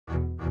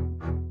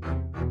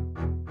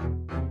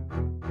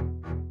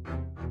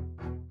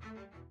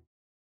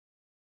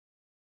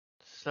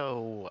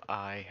So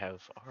I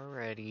have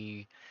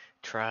already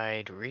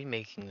tried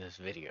remaking this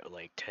video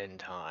like 10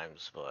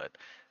 times, but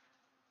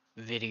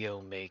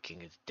video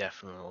making is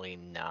definitely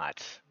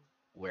not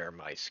where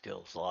my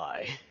skills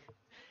lie.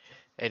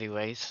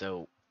 Anyway,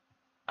 so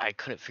I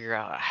couldn't figure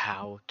out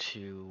how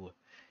to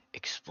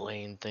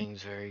explain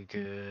things very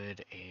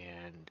good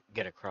and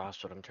get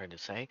across what I'm trying to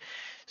say.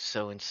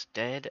 So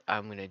instead,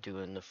 I'm going to do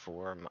it in the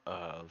form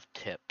of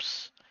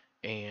tips.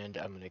 And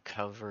I'm going to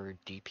cover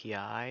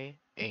DPI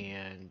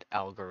and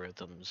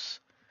algorithms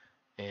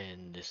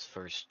in this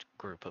first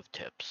group of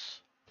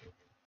tips.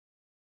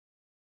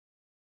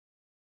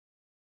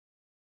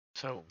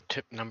 So,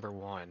 tip number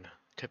one.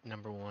 Tip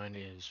number one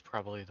is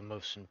probably the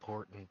most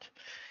important,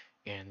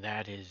 and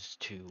that is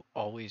to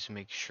always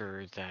make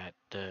sure that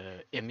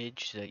the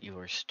image that you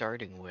are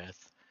starting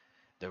with,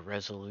 the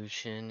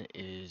resolution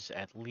is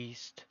at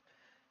least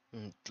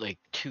like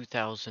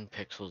 2000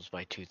 pixels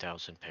by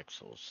 2000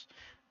 pixels.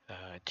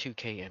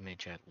 2K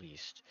image at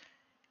least.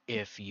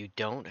 If you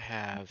don't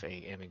have a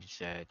image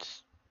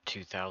that's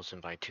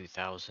 2000 by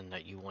 2000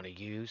 that you want to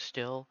use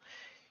still,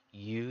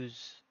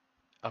 use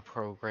a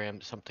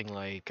program, something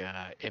like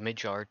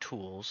Imag-R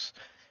tools.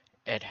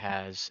 It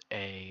has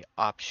a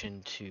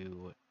option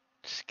to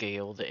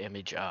scale the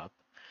image up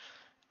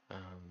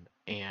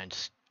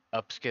and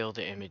upscale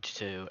the image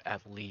to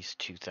at least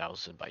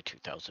 2000 by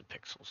 2000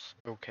 pixels.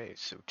 Okay,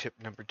 so tip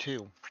number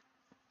two.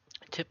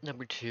 Tip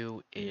number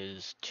two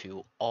is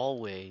to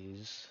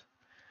always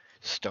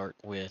start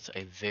with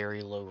a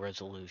very low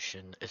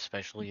resolution,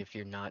 especially if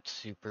you're not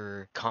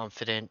super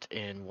confident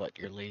in what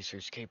your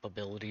laser's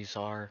capabilities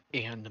are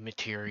and the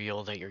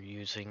material that you're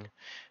using.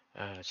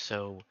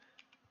 So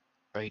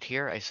right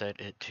here, I set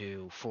it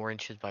to 4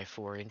 inches by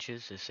 4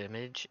 inches, this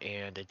image,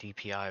 and a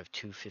DPI of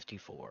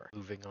 254.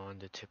 Moving on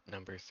to tip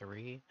number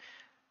three,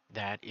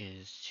 that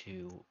is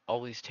to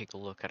always take a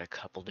look at a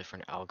couple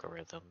different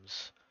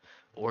algorithms,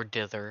 or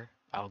dither,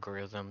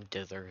 algorithm,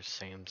 dither,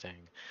 same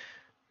thing.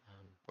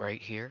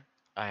 Right here,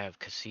 I have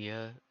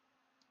Cassia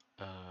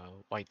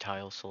white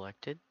tile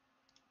selected.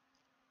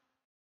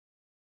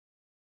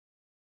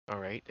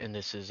 Alright, and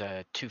this is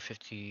at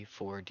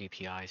 254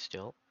 DPI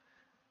still.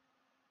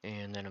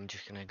 And then I'm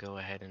just going to go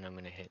ahead and I'm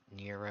going to hit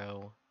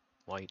Nero,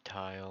 white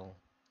tile.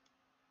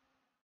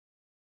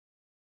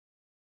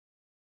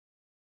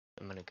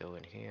 I'm going to go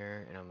in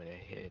here and I'm going to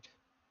hit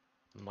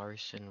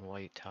Marson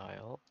white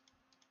tile.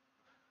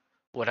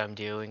 What I'm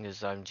doing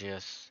is I'm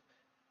just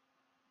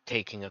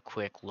taking a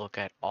quick look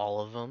at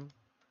all of them.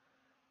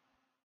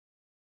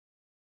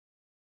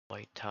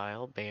 White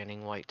tile,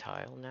 banning white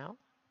tile now.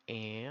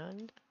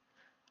 And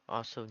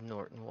also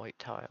Norton white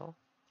tile.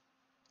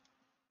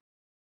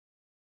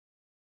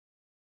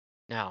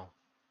 Now,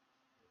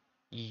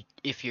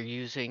 if you're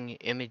using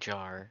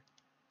Imag-R,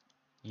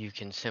 you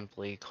can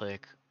simply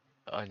click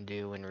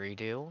undo and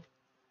redo,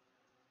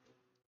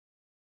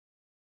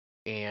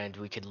 and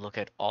we could look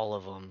at all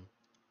of them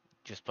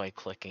just by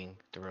clicking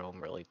through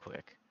them really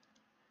quick.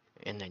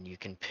 And then you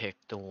can pick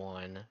the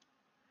one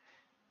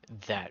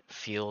that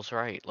feels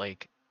right.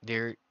 Like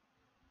there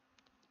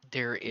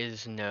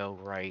is no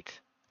right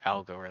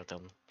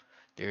algorithm.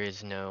 There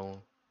is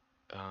no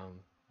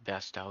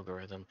best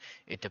algorithm.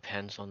 It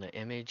depends on the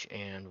image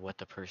and what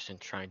the person's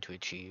trying to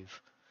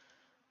achieve.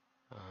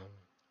 Um,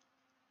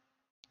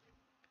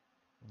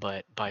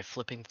 But by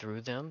flipping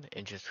through them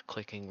and just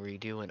clicking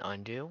redo and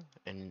undo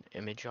and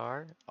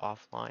Imag-R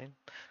offline,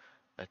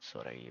 that's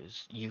what I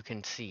use. You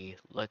can see,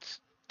 let's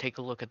take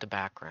a look at the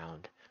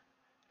background.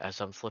 As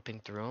I'm flipping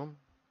through them,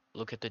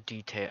 look at the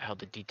detail, how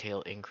the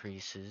detail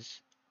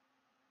increases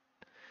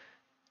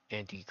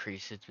and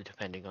decreases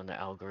depending on the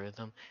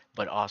algorithm,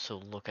 but also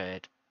look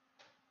at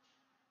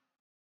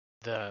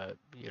the,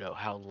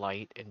 how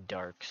light and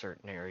dark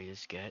certain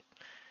areas get,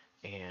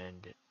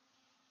 and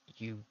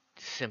you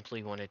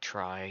simply want to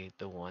try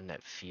the one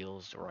that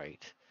feels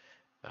right.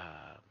 Um,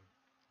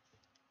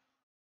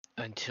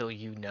 until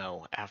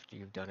after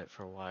you've done it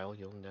for a while,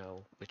 you'll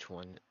know which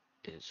one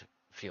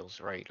feels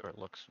right or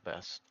looks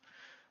best,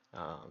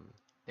 um,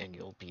 and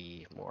you'll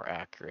be more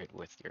accurate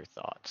with your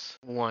thoughts.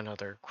 One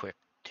other quick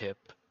tip,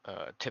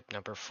 tip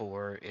number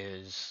four,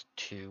 is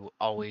to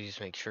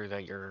always make sure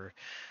that you're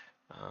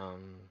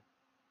um,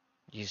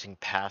 using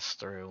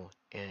pass-through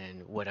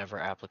in whatever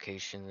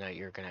application that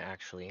you're going to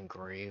actually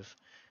engrave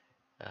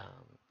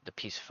the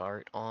piece of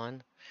art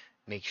on.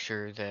 Make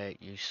sure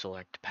that you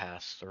select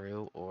pass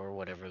through or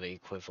whatever the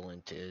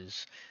equivalent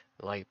is.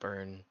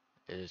 Lightburn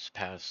is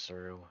pass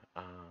through.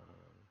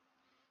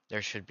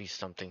 There should be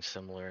something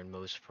similar in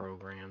most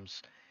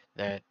programs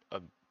that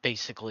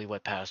basically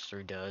what pass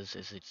through does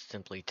is it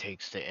simply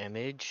takes the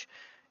image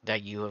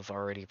that you have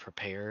already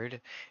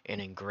prepared and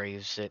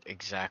engraves it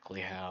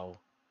exactly how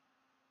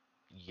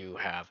you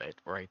have it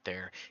right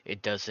there.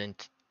 It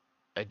doesn't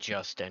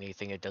adjust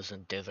anything. It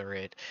doesn't dither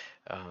it.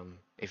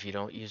 If you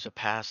don't use a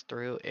pass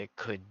through, it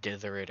could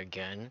dither it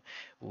again,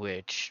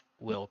 which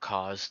will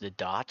cause the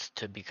dots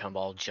to become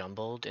all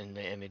jumbled and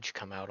the image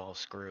come out all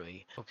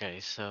screwy. Okay,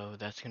 so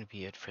that's going to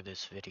be it for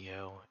this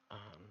video.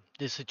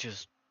 This is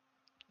just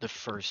the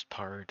first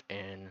part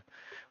and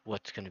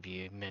what's going to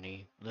be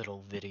many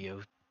little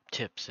video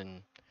tips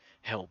and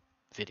help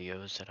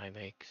videos that I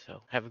make.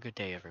 So have a good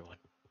day, everyone.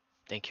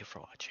 Thank you for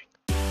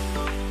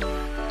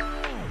watching.